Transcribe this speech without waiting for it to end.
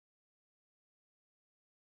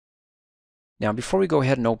Now, before we go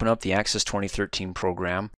ahead and open up the Access 2013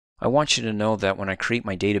 program, I want you to know that when I create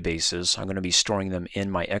my databases, I'm going to be storing them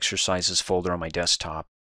in my exercises folder on my desktop.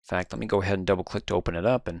 In fact, let me go ahead and double click to open it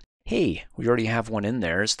up, and hey, we already have one in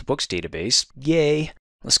there. It's the books database. Yay!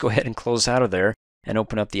 Let's go ahead and close out of there and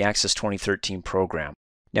open up the Access 2013 program.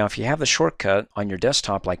 Now, if you have the shortcut on your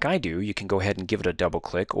desktop like I do, you can go ahead and give it a double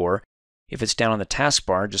click, or if it's down on the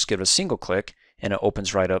taskbar, just give it a single click and it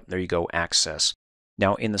opens right up. There you go, Access.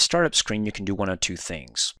 Now, in the startup screen, you can do one of two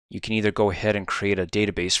things. You can either go ahead and create a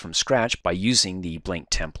database from scratch by using the blank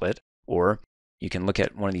template, or you can look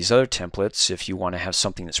at one of these other templates if you want to have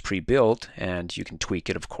something that's pre-built, and you can tweak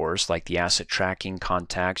it, of course, like the asset tracking,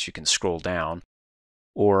 contacts, you can scroll down.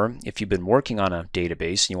 Or if you've been working on a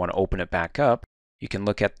database and you want to open it back up, you can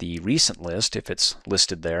look at the recent list if it's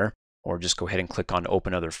listed there, or just go ahead and click on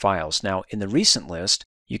Open Other Files. Now, in the recent list,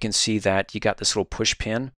 you can see that you got this little push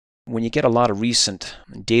pin. When you get a lot of recent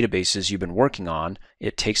databases you've been working on,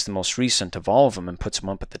 it takes the most recent of all of them and puts them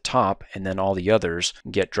up at the top, and then all the others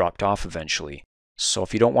get dropped off eventually. So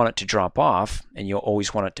if you don't want it to drop off, and you'll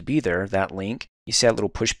always want it to be there, that link, you see that little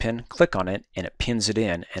push pin, click on it, and it pins it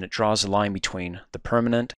in, and it draws a line between the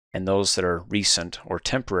permanent and those that are recent or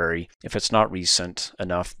temporary. If it's not recent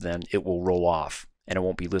enough, then it will roll off, and it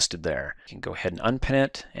won't be listed there. You can go ahead and unpin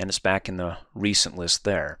it, and it's back in the recent list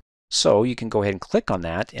there. So you can go ahead and click on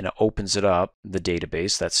that, and it opens it up, the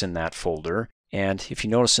database that's in that folder. And if you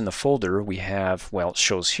notice in the folder, we have, well, it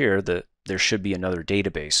shows here that there should be another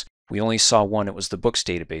database. We only saw one, it was the books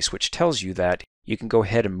database, which tells you that you can go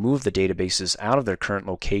ahead and move the databases out of their current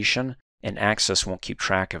location, and Access won't keep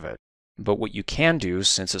track of it. But what you can do,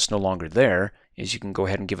 since it's no longer there, is you can go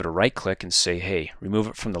ahead and give it a right click and say, hey, remove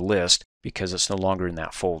it from the list because it's no longer in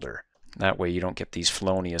that folder. That way you don't get these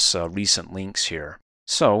felonious recent links here.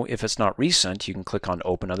 So if it's not recent, you can click on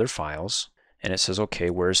Open Other Files, and it says, okay,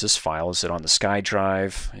 where is this file? Is it on the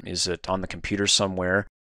SkyDrive? Is it on the computer somewhere?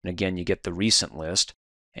 And again, you get the recent list,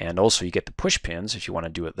 and also you get the push pins if you want to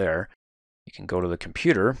do it there. You can go to the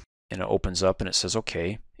computer, and it opens up and it says,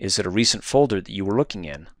 okay, is it a recent folder that you were looking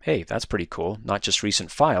in? Hey, that's pretty cool. Not just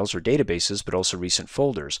recent files or databases, but also recent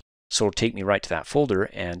folders. So it'll take me right to that folder,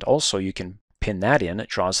 and also you can pin that in. It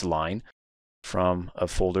draws the line from a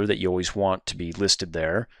folder that you always want to be listed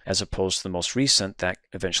there, as opposed to the most recent that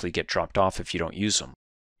eventually get dropped off if you don't use them.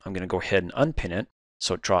 I'm going to go ahead and unpin it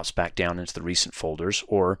so it drops back down into the recent folders,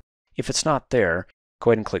 or if it's not there,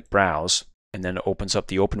 go ahead and click Browse, and then it opens up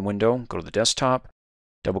the open window. Go to the desktop,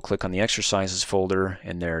 double click on the exercises folder,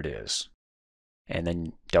 and there it is. And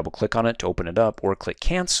then double click on it to open it up, or click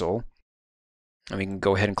Cancel, and we can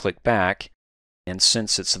go ahead and click back, and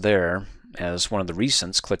since it's there as one of the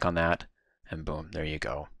recents, click on that, and boom, there you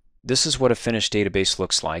go. This is what a finished database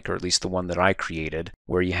looks like, or at least the one that I created,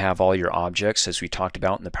 where you have all your objects as we talked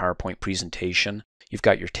about in the PowerPoint presentation. You've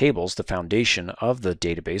got your tables, the foundation of the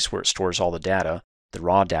database where it stores all the data, the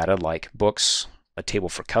raw data like books, a table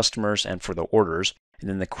for customers and for the orders, and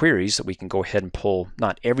then the queries that we can go ahead and pull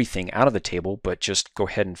not everything out of the table, but just go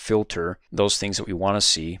ahead and filter those things that we want to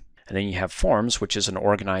see. And then you have forms, which is an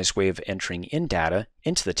organized way of entering in data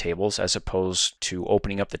into the tables as opposed to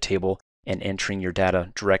opening up the table and entering your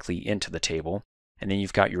data directly into the table. And then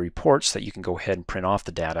you've got your reports that you can go ahead and print off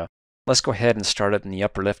the data. Let's go ahead and start up in the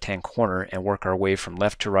upper left-hand corner and work our way from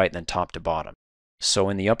left to right and then top to bottom. So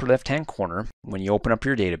in the upper left-hand corner, when you open up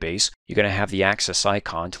your database, you're going to have the Access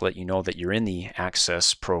icon to let you know that you're in the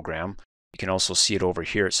Access program. You can also see it over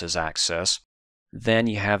here. It says Access. Then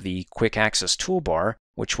you have the Quick Access Toolbar,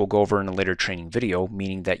 which we'll go over in a later training video,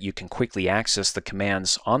 meaning that you can quickly access the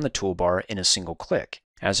commands on the toolbar in a single click,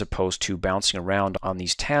 as opposed to bouncing around on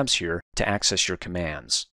these tabs here to access your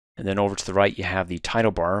commands. And then over to the right, you have the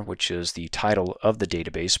title bar, which is the title of the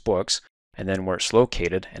database, books, and then where it's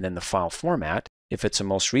located, and then the file format, if it's a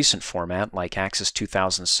most recent format like Access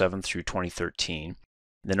 2007 through 2013.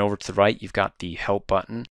 And then over to the right, you've got the Help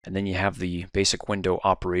button, and then you have the basic window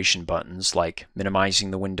operation buttons like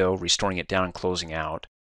minimizing the window, restoring it down, and closing out.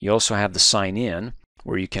 You also have the Sign In,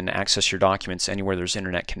 where you can access your documents anywhere there's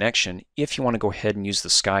internet connection if you want to go ahead and use the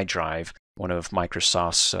SkyDrive, one of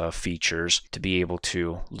Microsoft's features, to be able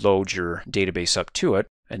to load your database up to it.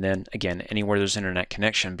 And then again, anywhere there's internet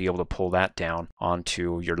connection, be able to pull that down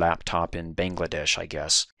onto your laptop in Bangladesh, I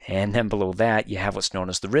guess. And then below that, you have what's known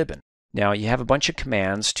as the ribbon. Now you have a bunch of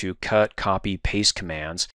commands to cut, copy, paste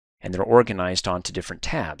commands, and they're organized onto different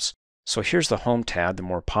tabs. So here's the Home tab, the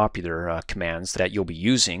more popular commands that you'll be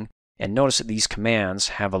using. And notice that these commands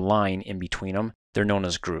have a line in between them. They're known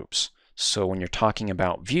as groups. So when you're talking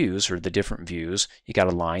about views or the different views, you got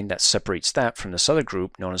a line that separates that from this other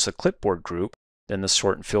group known as the clipboard group. Then the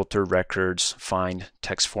sort and filter, records, find,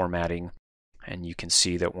 text formatting, And you can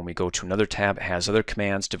see that when we go to another tab, it has other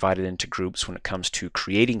commands divided into groups when it comes to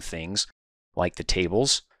creating things like the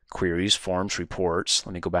tables, queries, forms, reports.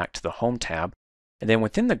 Let me go back to the Home tab. And then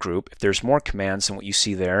within the group, if there's more commands than what you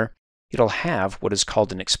see there, it'll have what is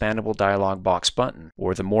called an expandable dialog box button,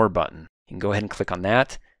 or the More button. You can go ahead and click on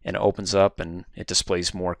that, and it opens up and it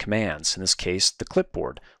displays more commands. In this case, the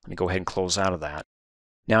clipboard. Let me go ahead and close out of that.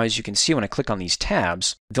 Now, as you can see, when I click on these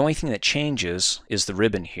tabs, the only thing that changes is the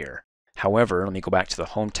ribbon here. However, let me go back to the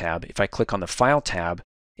Home tab. If I click on the File tab,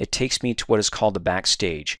 it takes me to what is called the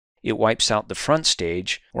backstage. It wipes out the front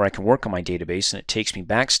stage where I can work on my database, and it takes me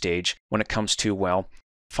backstage when it comes to, well,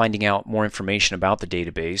 finding out more information about the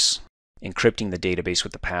database, encrypting the database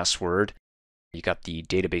with the password. You got the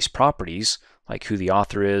database properties, like who the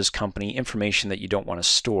author is, company, information that you don't want to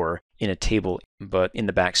store in a table, but in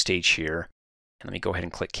the backstage here. And let me go ahead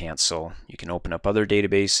and click Cancel. You can open up other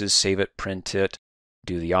databases, save it, print it,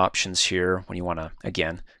 do the options here when you want to,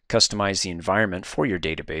 again, customize the environment for your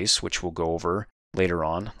database, which we'll go over later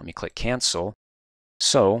on. Let me click Cancel.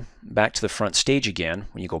 So back to the front stage again.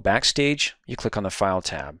 When you go backstage, you click on the File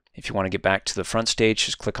tab. If you want to get back to the front stage,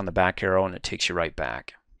 just click on the back arrow and it takes you right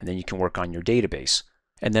back. And then you can work on your database.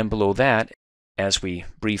 And then below that, as we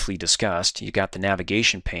briefly discussed, you got the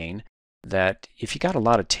navigation pane that if you got a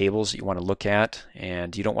lot of tables that you want to look at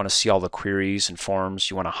and you don't want to see all the queries and forms,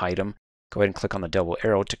 you want to hide them, go ahead and click on the double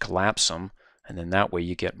arrow to collapse them. And then that way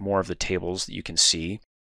you get more of the tables that you can see.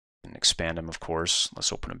 And expand them, of course.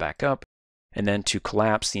 Let's open it back up. And then to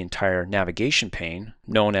collapse the entire navigation pane,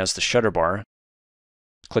 known as the shutter bar,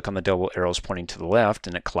 click on the double arrows pointing to the left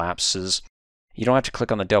and it collapses. You don't have to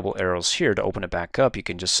click on the double arrows here to open it back up. You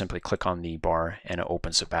can just simply click on the bar and it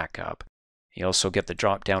opens it back up. You also get the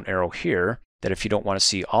drop down arrow here that if you don't want to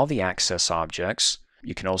see all the access objects,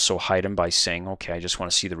 you can also hide them by saying, okay, I just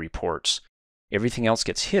want to see the reports. Everything else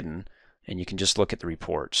gets hidden and you can just look at the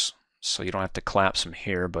reports. So you don't have to collapse them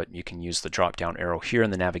here, but you can use the drop down arrow here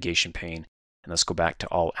in the navigation pane. And let's go back to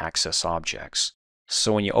all access objects.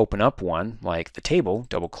 So when you open up one, like the table,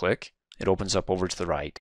 double click, it opens up over to the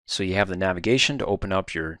right. So you have the navigation to open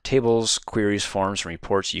up your tables, queries, forms, and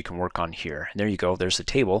reports you can work on here. And there you go, there's the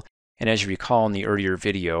table. And as you recall in the earlier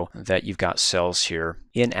video that you've got cells here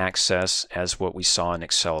in Access as what we saw in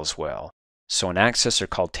Excel as well. So in Access they're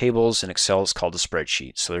called tables, in Excel it's called a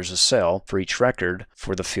spreadsheet. So there's a cell for each record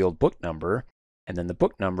for the field book number, and then the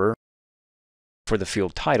book number for the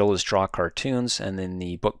field title is Draw Cartoons, and then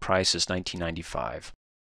the book price is $19.95.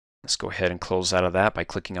 Let's go ahead and close out of that by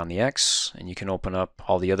clicking on the X, and you can open up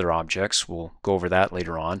all the other objects. We'll go over that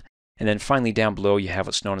later on. And then finally down below you have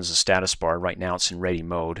what's known as a status bar. Right now it's in ready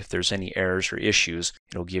mode. If there's any errors or issues,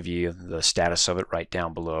 it'll give you the status of it right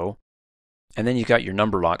down below. And then you've got your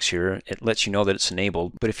number locks here. It lets you know that it's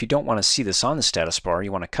enabled, but if you don't want to see this on the status bar,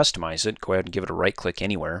 you want to customize it, go ahead and give it a right click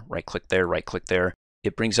anywhere. Right click there, right click there.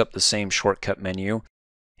 It brings up the same shortcut menu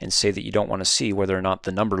and say that you don't want to see whether or not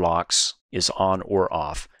the number locks is on or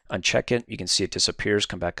off. Uncheck it, you can see it disappears.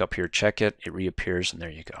 Come back up here, check it, it reappears, and there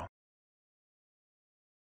you go.